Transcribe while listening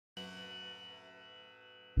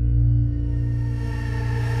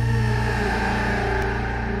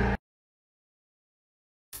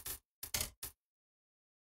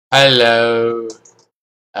Hello.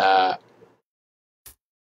 Uh,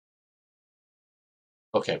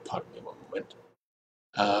 okay, pardon me one moment.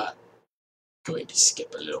 Going to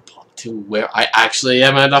skip a little part to where I actually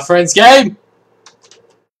am in a friend's game.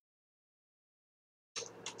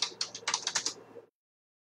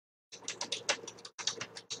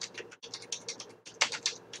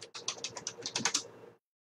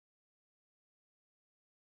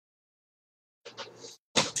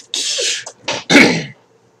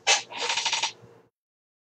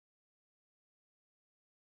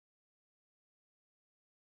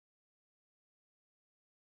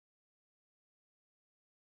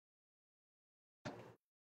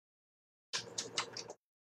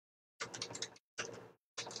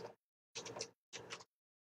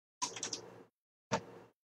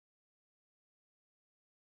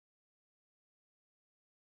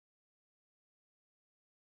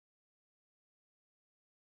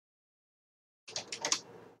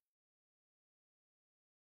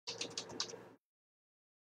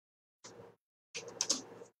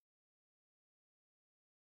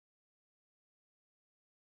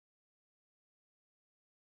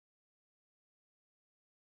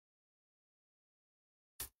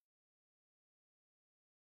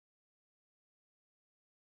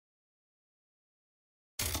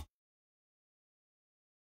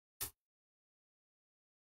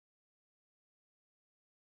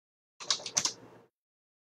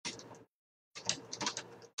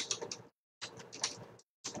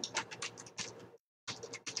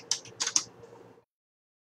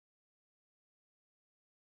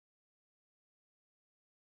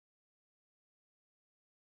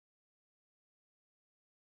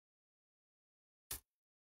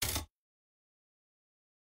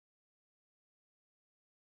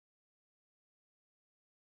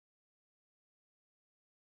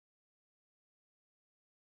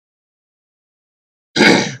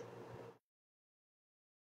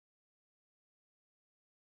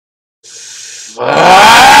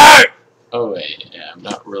 Fuck! Oh wait, yeah, I'm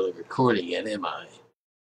not really recording yet, am I?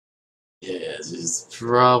 Yeah, this is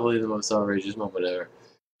probably the most outrageous moment ever.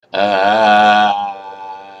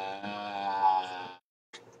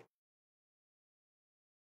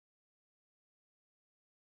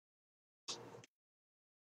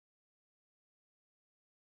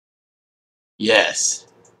 Yes,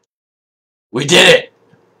 we did it!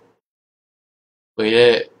 We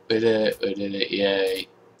did it! We did it! We did it! Yay!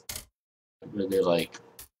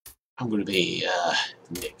 I'm gonna be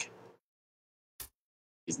Nick.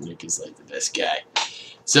 Because Nick is like the best guy.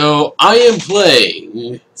 So I am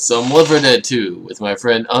playing some Left 4 Dead 2 with my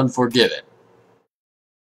friend Unforgiven.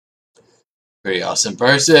 Pretty awesome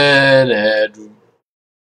person, and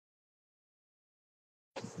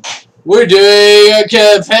we're doing a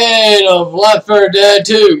campaign of Left 4 Dead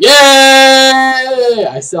 2. Yay!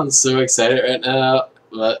 I sound so excited right now,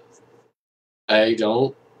 but I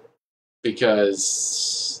don't,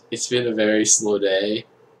 because it's been a very slow day.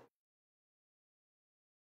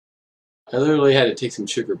 I literally had to take some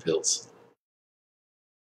sugar pills.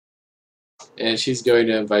 And she's going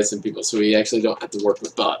to invite some people, so we actually don't have to work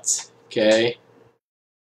with bots. Okay?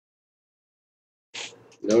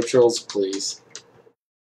 No trolls, please.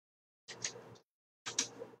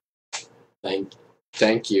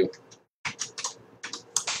 Thank you.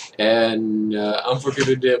 And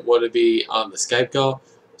Unforgiven didn't want to be on the Skype call,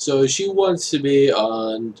 so she wants to be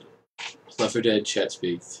on Left 4 Dead chat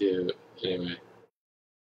speak too. Anyway.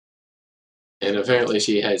 And apparently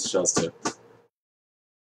she has shells too.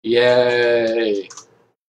 Yay!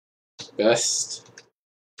 Best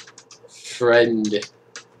friend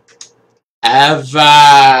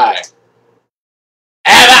ever!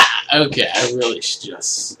 Ever! Okay, I really should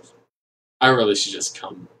just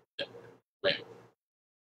come. Wait.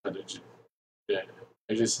 What did you? Yeah,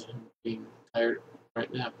 I just am being tired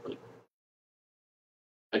right now, but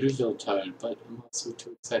I do feel tired, but I'm also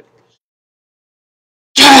too excited.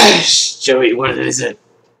 Gosh! Joey, what is it?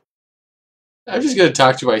 I'm just gonna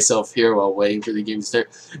talk to myself here while waiting for the game to start.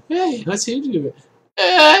 Hey, what's you doing?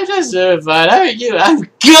 I'm just doing fine. How are you? I'm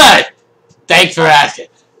good! Thanks for asking.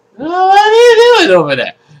 What are you doing over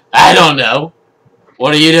there? I don't know.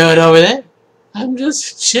 What are you doing over there? I'm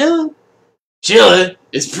just chilling. Chilling?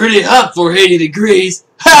 It's pretty hot for 80 degrees.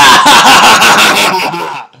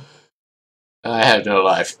 I have no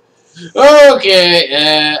life.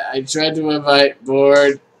 Okay, I tried to invite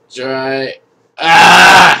board. Try.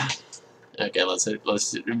 Ah! Okay, let's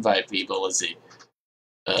invite people. Let's see.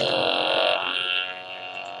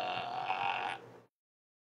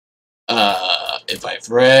 Invite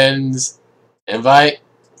friends. Invite.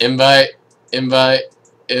 Invite. Invite.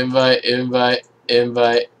 Invite. Invite.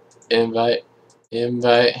 Invite. Invite.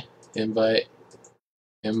 Invite, invite,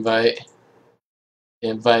 invite,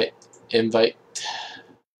 invite, invite,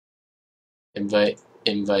 invite,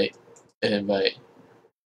 invite, invite.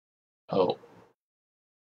 Oh.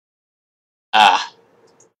 Ah.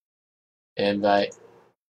 Invite,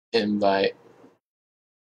 invite,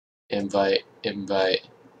 invite, invite,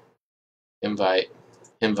 invite,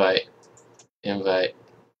 invite, invite.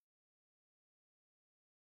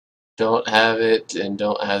 Don't have it and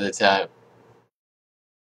don't have the time.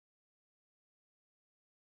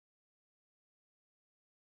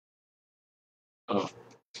 Oh.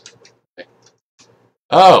 Okay.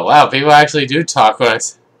 Oh, wow, people actually do talk when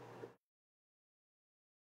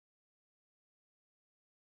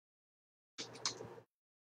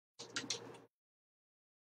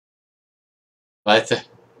I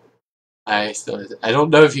don't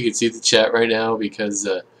know if you can see the chat right now because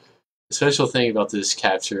the special thing about this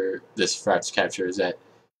Fraps capture is that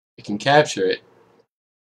you can capture it.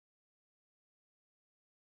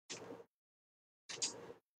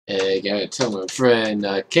 And I gotta tell my friend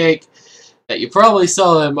Cake that you probably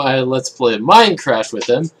saw in my Let's Play Minecraft with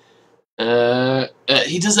him.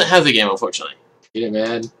 He doesn't have the game, unfortunately. Get it,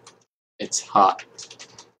 man. It's hot.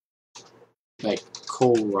 Like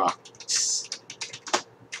coal rocks.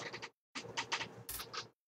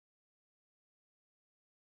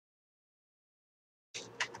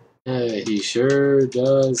 He sure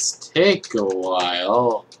does take a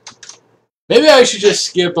while. Maybe I should just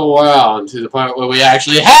skip a while to the part where we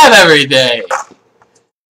actually have everything.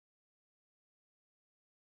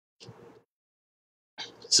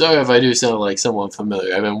 Sorry if I do sound like someone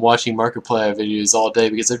familiar. I've been watching Markiplier videos all day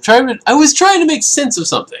because I was trying to make sense of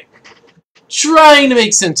something.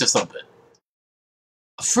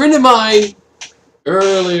 A friend of mine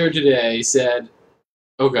earlier today said,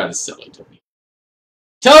 "Oh God, it's Teletubby.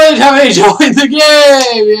 Teletubby joined the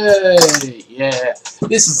game! Yay! Yeah,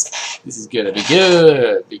 this is gonna be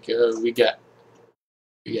good because we got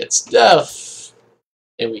stuff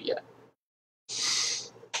and we got."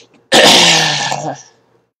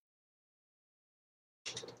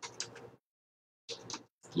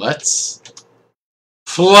 Let's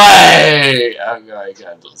play! Oh my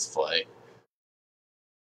God, let's play.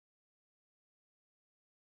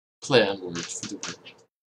 Play on words for the word.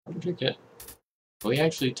 How would you get? We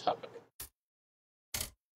actually talk.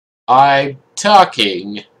 I'm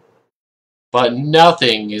talking, but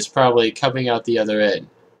nothing is probably coming out the other end.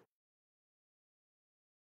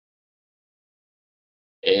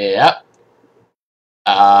 Yep.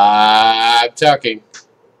 I'm talking.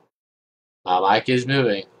 My mic is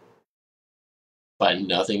moving, but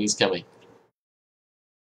nothing is coming.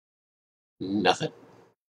 Nothing.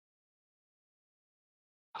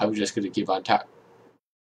 I was just going to keep on talking.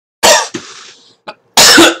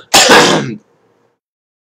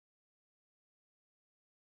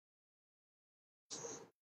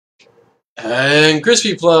 And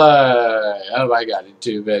Crispy Play! Oh my God,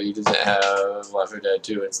 too bad he doesn't have Left 4 Dead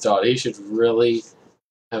 2 installed. He should really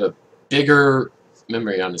have a bigger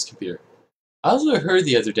memory on his computer. I also heard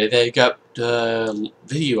the other day that he got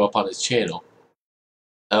video up on his channel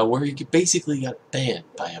where he basically got banned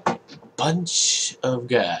by a bunch of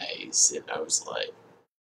guys, and I was like,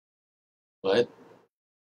 what?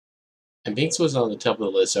 And Binks was on the top of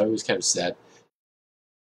the list, so I was kind of sad.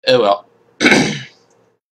 Oh well.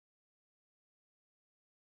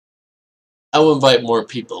 I will invite more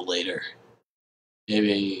people later.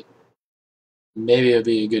 Maybe it'll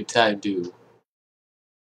be a good time to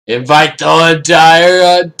invite the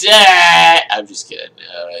entire day. I'm just kidding.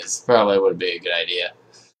 No, it probably wouldn't be a good idea.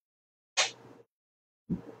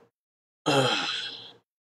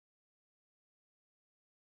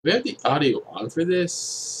 We have the audio on for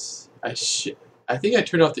this. I think I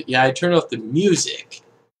turned off the. Yeah, I turned off the music.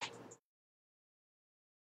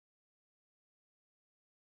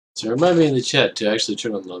 So remind me in the chat to actually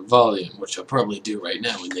turn on the volume, which I'll probably do right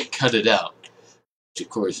now when they cut it out. Which, of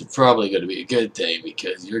course, is probably going to be a good thing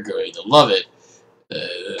because you're going to love it.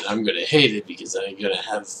 I'm going to hate it because I'm going to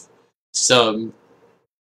have some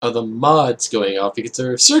of the mods going off because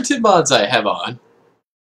there are certain mods I have on.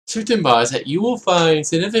 Certain mods that you will find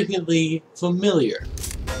significantly familiar.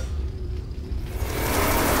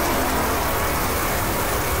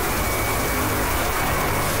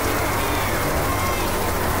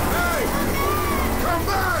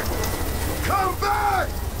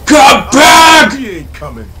 Come back! He ain't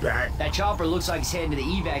coming back. That chopper looks like it's heading to the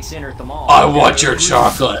evac center at the mall. I want your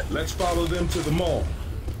chocolate. Let's follow them to the mall.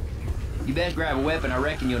 You best grab a weapon. I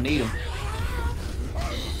reckon you'll need them.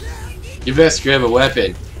 You best grab a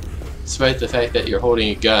weapon, despite the fact that you're holding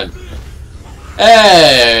a gun.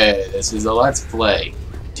 Hey, this is a Let's Play.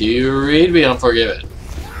 Do you read me Unforgiven?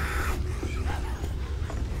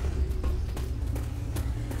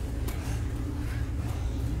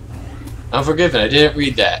 Unforgiven, I didn't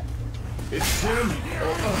read that. It's him or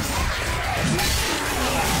us.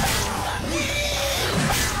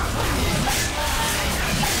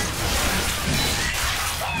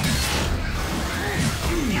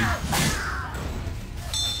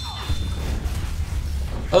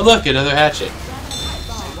 Oh look, another hatchet.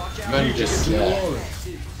 I'm gonna just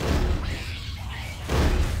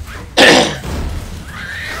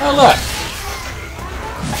oh look.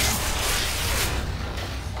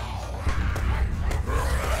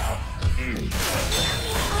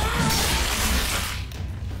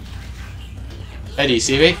 Hey, do you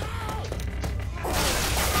see me?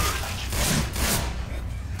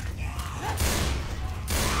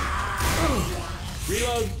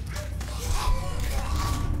 Reload.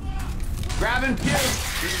 Grabbing kill.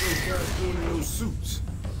 Those guys doing in those suits.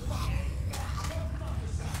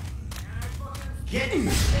 Get him.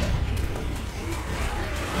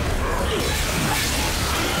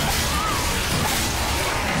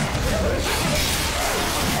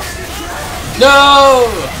 No!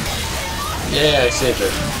 Yeah, I saved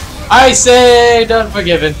her. I saved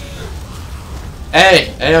Unforgiven.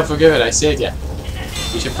 Hey, Unforgiven, I saved ya.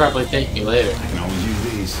 You should probably thank me later. I can always use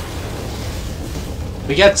these.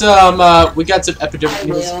 We got some epidermic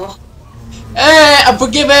needles. Hey,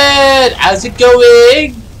 Unforgiven! How's it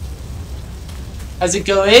going? How's it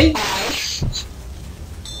going?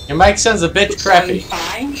 Your mic sounds a bit crappy.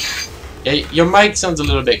 Fine. Yeah, your mic sounds a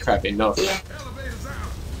little bit crappy. No. Yeah.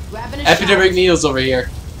 Epidermic needles over here.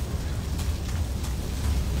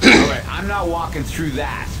 Alright, I'm not walking through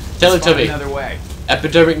that. Tell it Let's to find me. another way.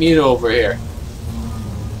 Epidermic needle over here.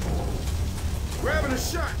 Grabbing a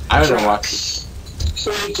shot. I don't know what.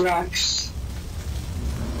 Free drugs.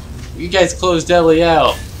 You guys closed Ellie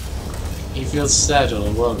out. He feels sad and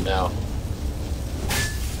alone now.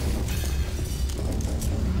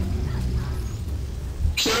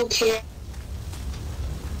 Guilty.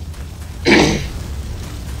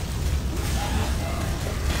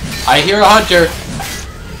 I hear a hunter.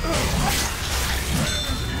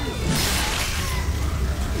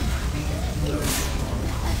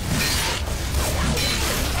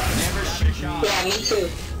 Yeah, me too.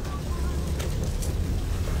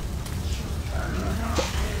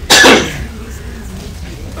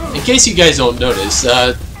 In case you guys don't notice,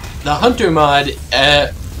 the hunter mod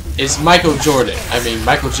is Michael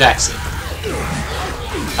Jackson.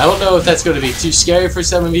 I don't know if that's going to be too scary for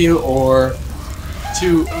some of you or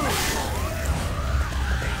too.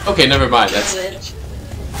 Okay, never mind. That's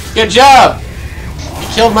good job. You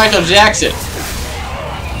killed Michael Jackson.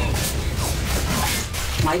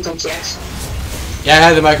 Michael Jackson. Yeah, I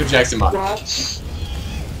had the Michael Jackson mod. What?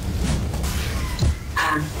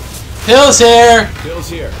 Pills here. Bill's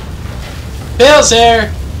here. Pills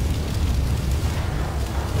here.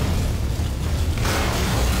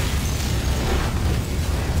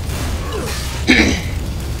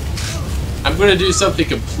 I'm gonna do something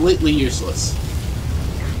completely useless.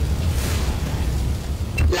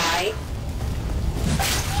 Lie.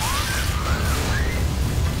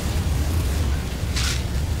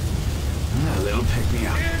 A little pick me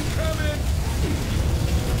up. Incoming.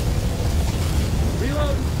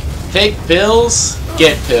 Reload. Take pills,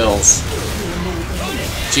 get pills.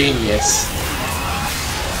 Genius.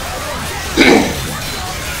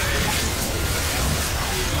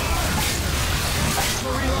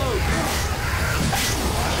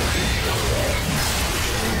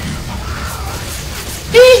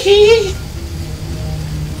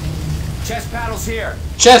 Chest paddles here.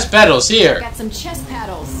 Chest paddles here. Got some chest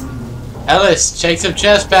paddles. Ellis, take some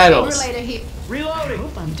chest paddles. Later here. Reloading. I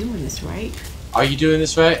hope I'm doing this right. Are you doing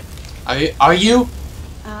this right? Are you?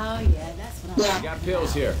 Oh yeah, that's what I'm. I got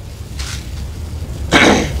pills here.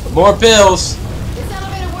 More pills. This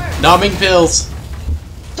elevator works. Numbing pills.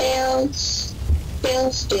 Bills.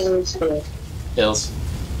 Bills, bills, bills. Pills.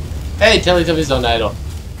 Hey, Teletubbies on idle.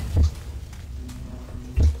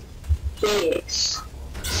 Yes.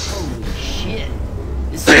 Holy shit.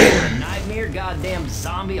 This is a nightmare goddamn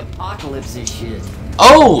zombie apocalypse and shit.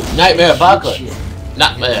 Oh, Nightmare Apocalypse. Shit.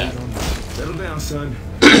 Nightmare. Settle down, son.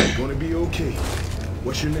 It's gonna be okay.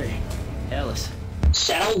 What's your name? Ellis.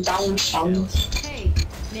 Settle down, son. Hey,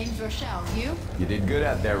 name's Rochelle. You? You did good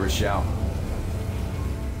out there, Rochelle.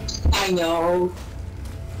 I know.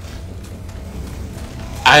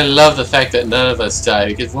 I love the fact that none of us die,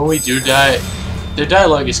 because when we do die, their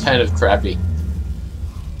dialogue is kind of crappy.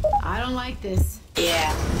 I don't like this.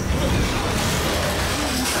 Yeah.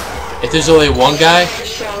 If there's only one guy,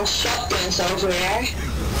 Strong shotguns over there.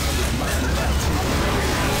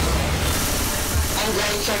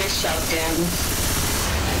 for the shotgun.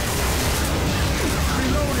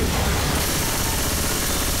 Reloading.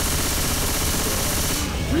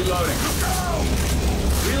 Reloading.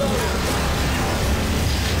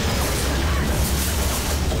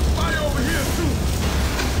 Fire over here too.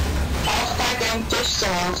 I'll start them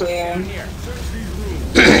pistol over here. Search these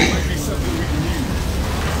rooms. Might be something we can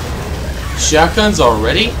use. Shotguns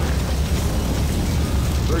already?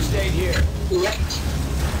 First aid here. Yep.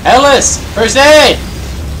 Ellis! First aid!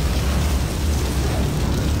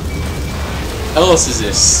 Ellis is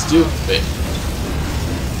this stupid.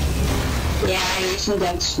 Yeah, I'm using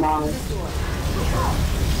them small.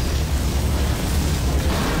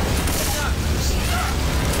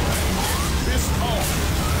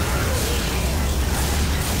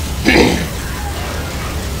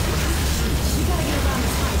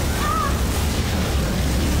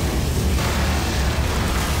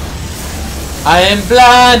 I am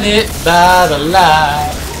blinded by the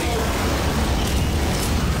light.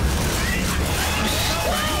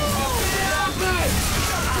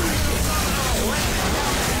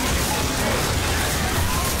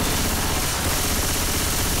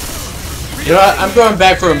 You know what? I'm going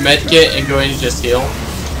back for a med kit and going to just heal.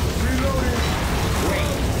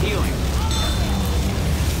 Healing.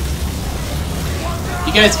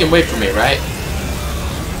 You guys can wait for me, right?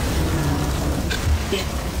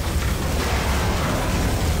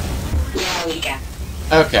 Yeah, we can.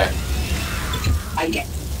 Okay. I get.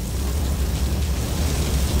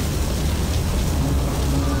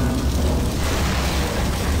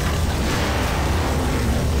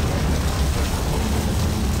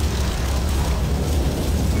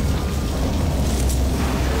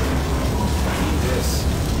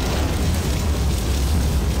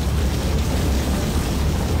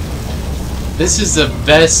 This is the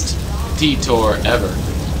best detour ever.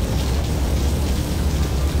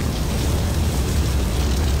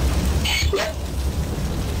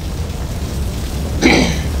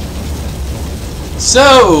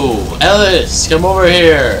 So, Ellis, come over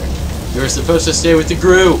here. You're supposed to stay with the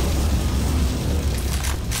group.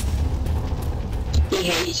 He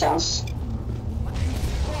hates us.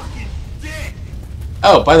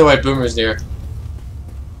 Oh, by the way, Boomer's near.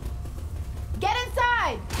 Get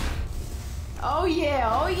inside! Oh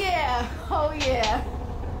yeah, oh yeah, oh yeah.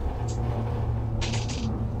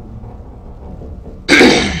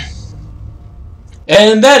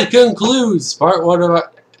 And that concludes part 1 of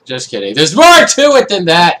our... Just kidding. There's more to it than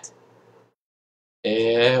that!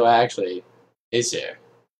 Well, actually, is there?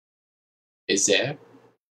 Is there?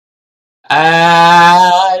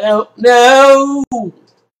 I don't know!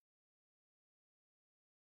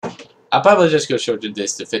 I'll probably just go shorten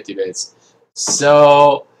this to 50 minutes.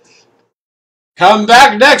 So... come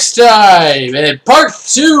back next time in part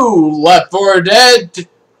 2, Left 4 Dead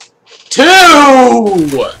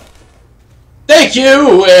 2! Thank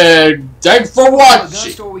you, and thanks for A gun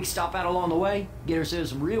watching! store we can stop at along the way. Get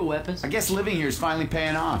ourselves some real weapons. I guess living here is finally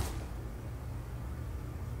paying off.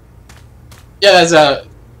 Yeah, that's go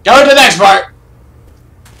to the next part!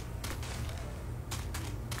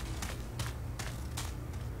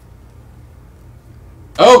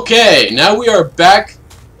 Okay, now we are back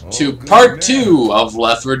to part 2 of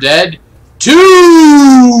Left 4 Dead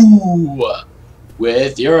 2!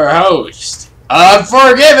 With your host,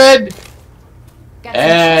 Unforgiven! Got some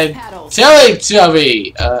And paddles.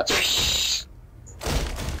 Teletubby!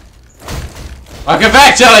 Welcome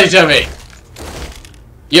back, Teletubby!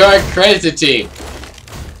 You are credited team.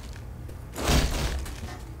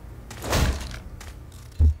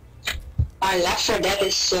 Our Left 4 Dead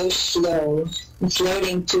is so slow. It's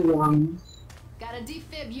loading too long. Got a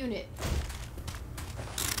defib unit.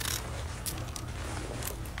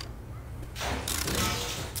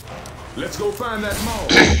 Let's go find that mall.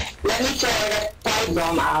 Let me throw that pipe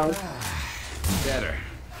bomb out. Better.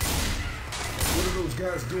 What are those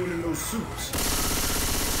guys doing in those suits?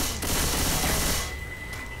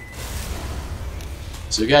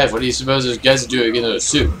 So guys, what do you suppose those guys are doing in those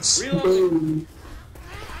suits? Boom.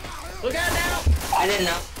 Look out now! I didn't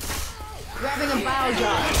know. Grabbing a bow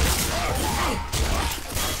jar.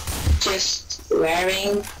 Just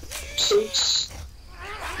wearing suits.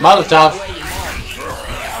 Molotov.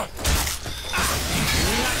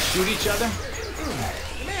 Shoot each other?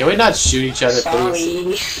 Can we not shoot each other,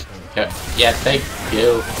 please? Sorry. Yeah, thank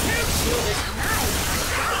you.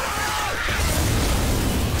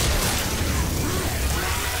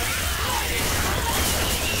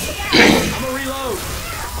 I'm gonna reload.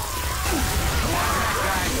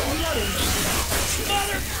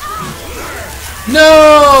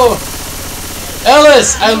 No!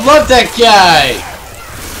 Ellis, I love that guy!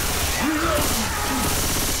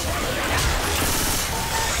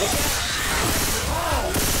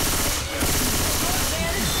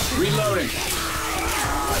 Reloading.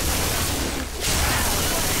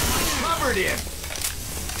 Covered in.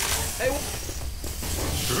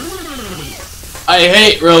 I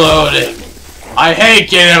hate reloading. I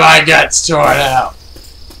hate getting my guts torn out.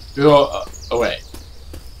 Oh, wait.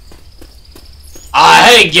 I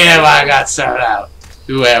hate getting my guts torn out.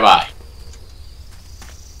 Who am I?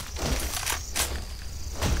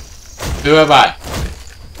 Who am I?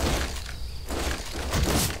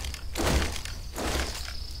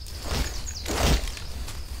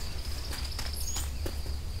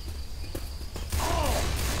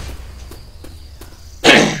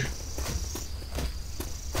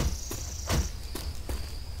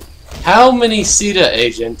 How many CETA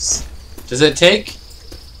agents does it take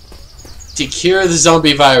to cure the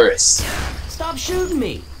zombie virus? Stop shooting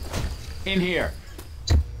me. In here.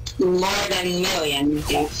 More than a million,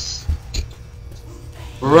 yes.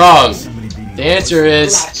 Wrong. The answer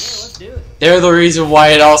is Let's do it. they're the reason why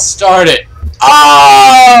it all started.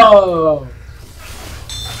 Oh!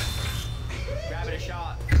 Grab it a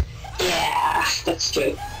shot. Yeah, that's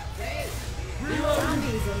true.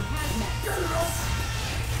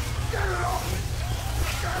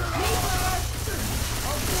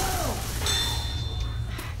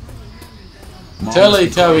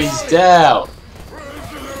 Teletubbies down.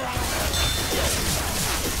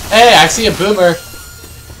 Hey, I see a boomer.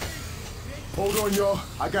 Hold on, y'all.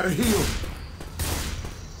 I gotta heal.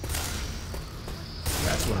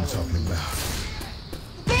 That's what I'm talking about.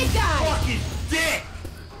 Big guy! Fucking dick!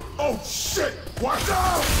 Oh shit! Watch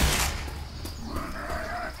out!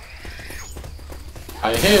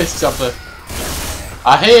 I hear something.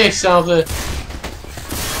 I hear something.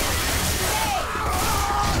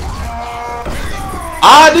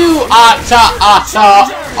 I do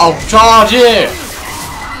I'm charging.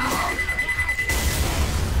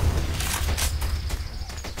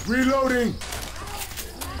 Reloading!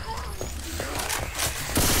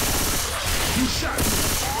 You shot me!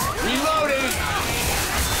 Reloading.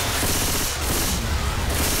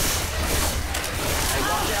 Hey,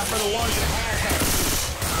 watch out for the ones that have.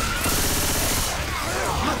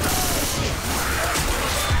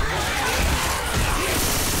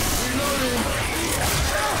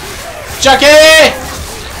 Chucky!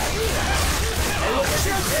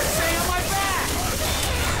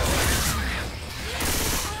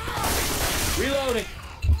 Reloading.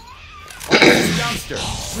 Open this dumpster.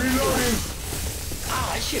 Reloading!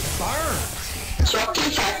 Wow, that shit burned.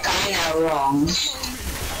 Jockeys are kinda wrong.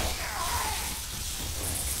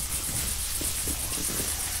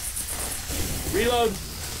 Reload.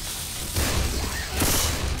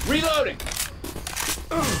 Reloading.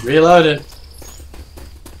 Reloaded.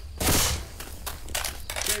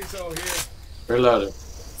 Chainsaw here. Reloaded.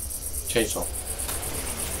 Chainsaw.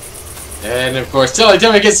 And of course,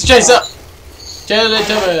 Teletubby gets the chainsaw.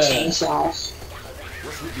 Teletubby. Chainsaw.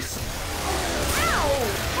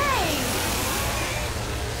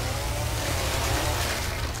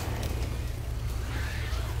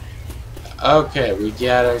 Okay, we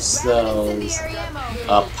got ourselves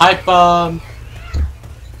a pipe bomb.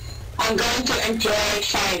 I'm going to enjoy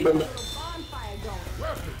fireball.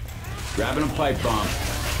 Grabbing a pipe bomb.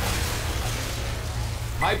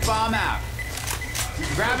 Pipe bomb out.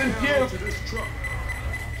 Grabbing puke. To this truck.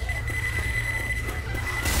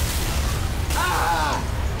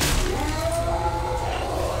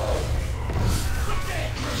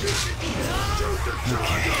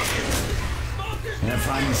 Yeah,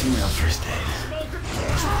 find me some real first aid.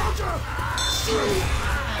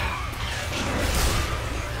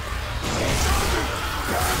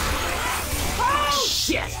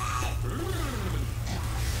 Shit!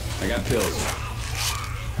 I got pills.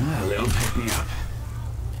 Ah, they'll pick me up.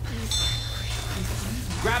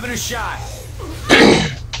 Grabbing a shot.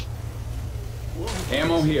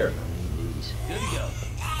 Ammo here. Good to go.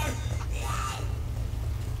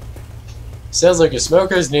 Sounds like a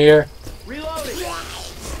smoker's near. Reloading.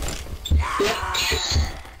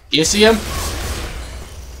 You see him?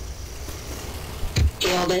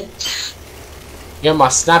 Killed it. You're my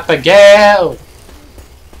sniper gal.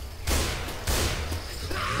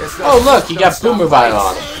 Oh look, he got boomer vibe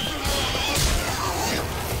on him.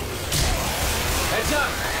 Heads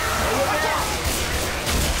up.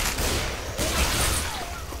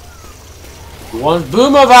 One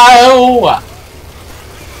boomer vibe.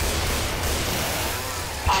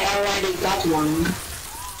 I already got one.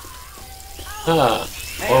 Huh.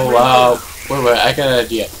 Oh wow. Wait, I got an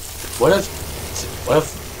idea. What if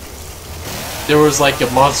there was like a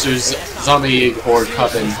monster's zombie horde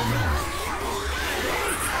coming?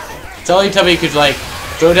 Teletubby could like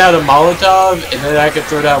throw down a Molotov and then I could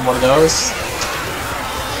throw down one of those.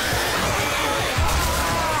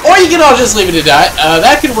 Oh you can all just leave it to die.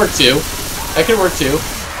 That could work too. That could work too.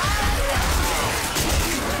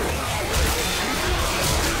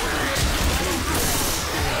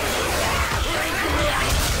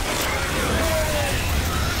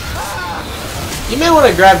 You may want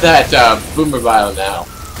to grab that boomer vial now.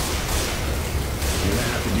 You're gonna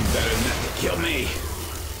have to do better than that to kill me.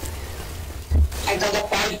 I got a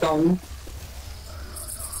pipe bomb.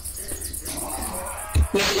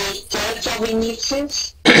 Maybe Teletubby needs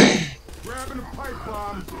it? Grabbing a pipe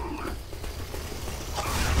bomb.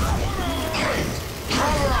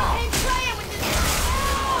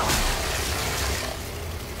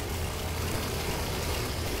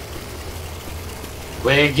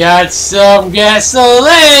 We got some gasoline!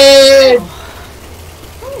 I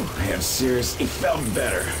have seriously felt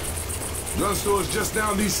better. Gun store's just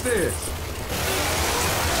down these stairs.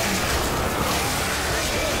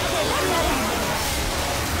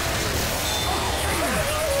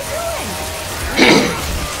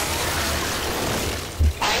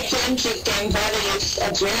 I think you can better use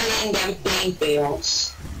adrenaline than pain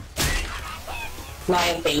pills. My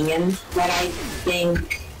opinion, but I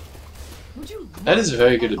think... That is a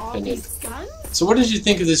very good opinion. So what did you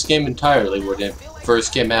think of this game entirely when it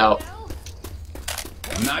first came out?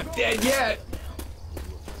 I'm not dead yet.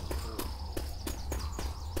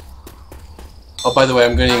 Oh, by the way,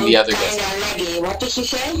 I'm getting the other guess. Already. What did you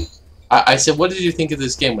say? I said, what did you think of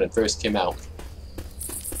this game when it first came out?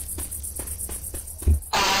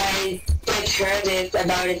 I just heard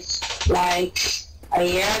about it like a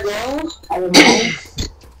year ago. I don't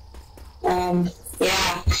know.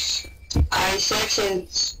 Yeah. I searched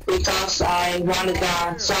it because I wanted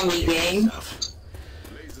a zombie game,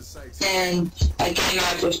 and I came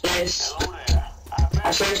out with this.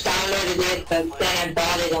 I first downloaded it, but then I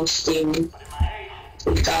bought it on Steam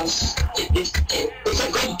because it's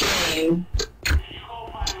a good game,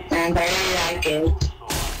 and I really like it.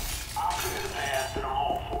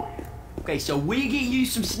 Okay, so we get you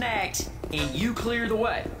some snacks, and you clear the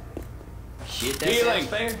way. Shit, that sounds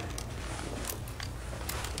fair.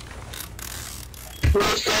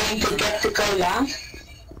 Who's going to get the cola?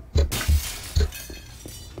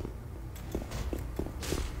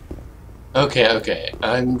 Okay.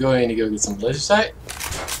 I'm going to go get some laser sight.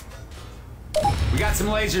 We got some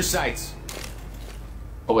laser sights.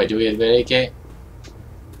 Oh wait, do we have an AK?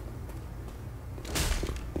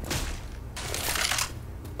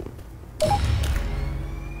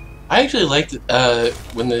 I actually liked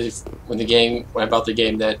when I bought the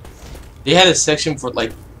game that they had a section for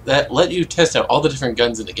like that let you test out all the different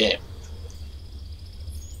guns in the game.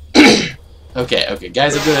 Okay,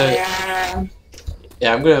 guys,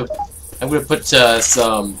 I'm gonna put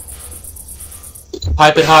some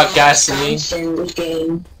piping hot gasoline. In this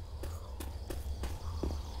game.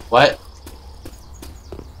 What?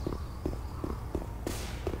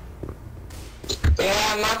 There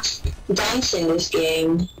are much guns in this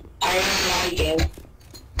game. I really like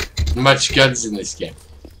it. Much guns in this game.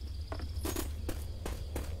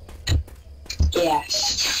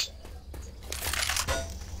 Yes.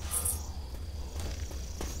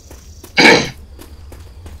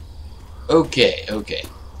 Okay.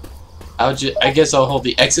 I guess I'll hold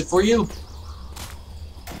the exit for you.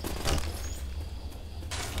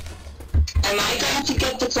 Am I going to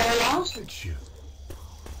get the cola?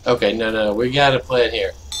 Okay, no, we got a plan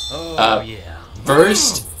here. Oh, yeah.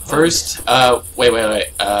 First, wait.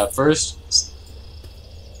 First,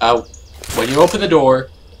 when you open the door,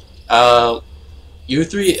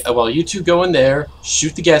 you two go in there,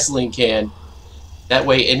 shoot the gasoline can. That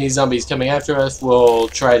way, any zombies coming after us will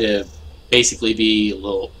try to basically be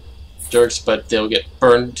little jerks, but they'll get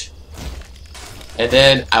burned. And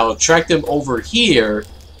then I'll track them over here,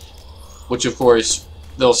 which of course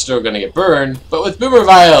they're still gonna get burned, but with boomer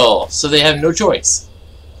vial, so they have no choice.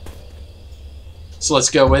 So let's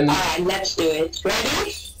go in. Alright, let's do it.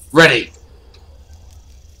 Ready? Ready.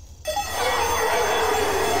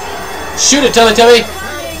 Shoot it, Teletubby!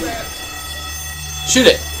 Shoot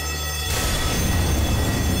it!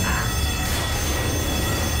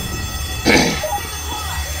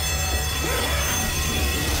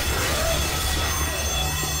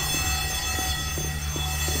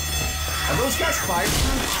 Are those guys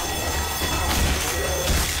fireproof?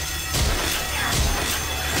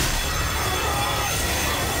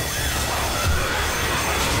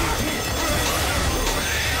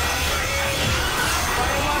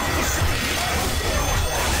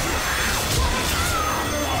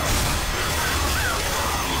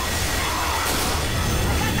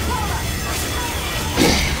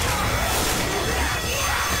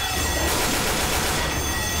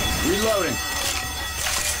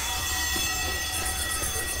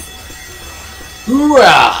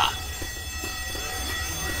 Hoorah!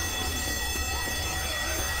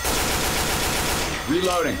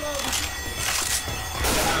 Reloading.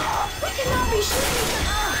 We cannot be shooting.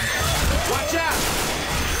 Watch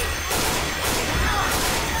out!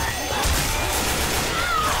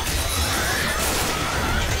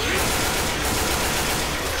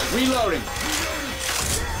 Reloading.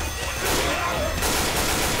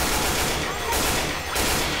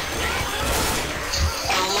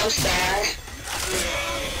 Almost there.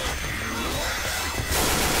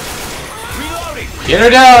 Reloading! Get her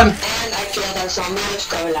down! And I killed our zombie with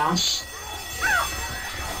Golas.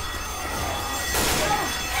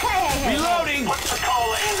 Hey. Reloading!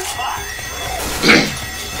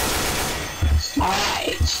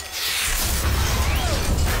 Alright.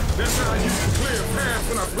 That's how I used to clear paths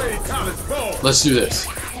when I played college ball. Let's do this.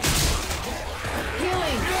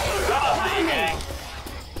 Healing.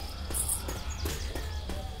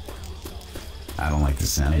 I don't like the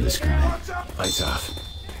sound of this crying. Lights off.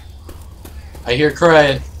 I hear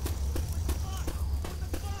crying.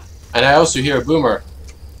 And I also hear a boomer.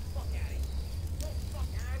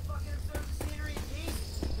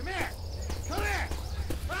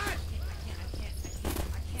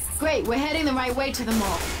 Great, we're heading the right way to the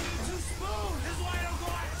mall.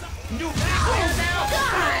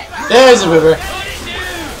 There's a boomer.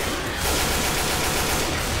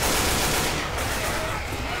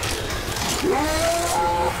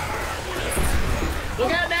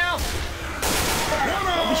 Look out now!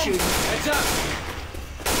 Don't be shooting. Heads up!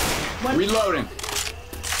 Reloading.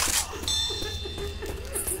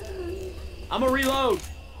 I'm a reload.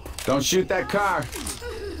 Don't shoot that car.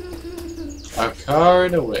 A car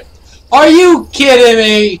and a whip. Are you kidding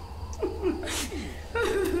me?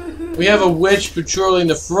 We have a witch patrolling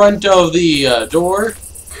the front of the door.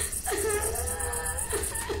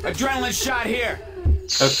 Adrenaline shot here.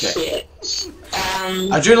 Okay. Shit.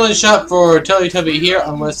 Adrenaline shot for Teletubby here,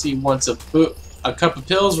 unless he wants a cup of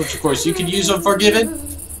pills, which of course you could use Unforgiven.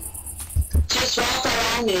 Just walk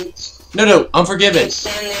around it. No, Unforgiven.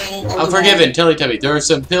 Standing over Unforgiven, Teletubby. There are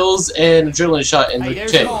some pills and adrenaline shot in Hey, the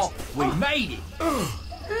there's tin. Paul. We made it.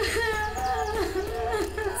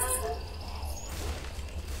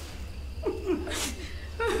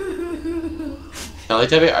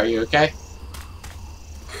 Teletubby, are you okay?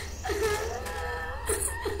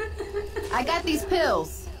 I got these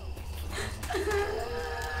pills.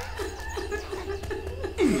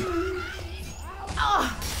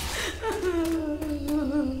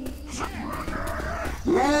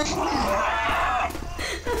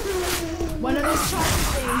 One of those chocolate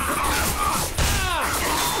things.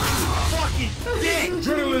 Fucking dick!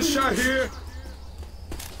 Adrenaline shot here.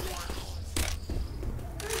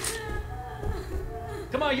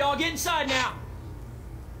 Come on, y'all, get inside now.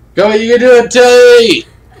 Go, you can do it, Telly!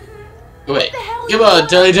 Wait, The hell come you on,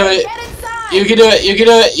 doing? Teletubby. Get inside. You can do it, you can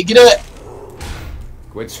do it, you can do it!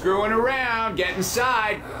 Quit screwing around. Get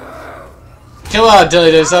inside. Come on,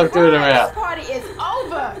 Teletubby, stop screwing This around. party is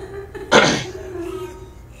over.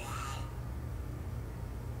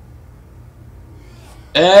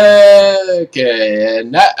 Okay,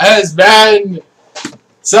 and that has been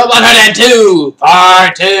Someone 102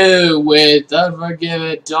 Part 2 with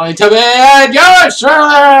Unforgiven, Teletubby, and yours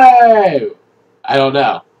truly! I don't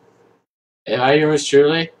know. Am I yours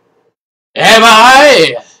truly? Am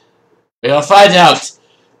I? We'll find out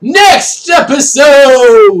next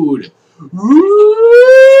episode! Woo!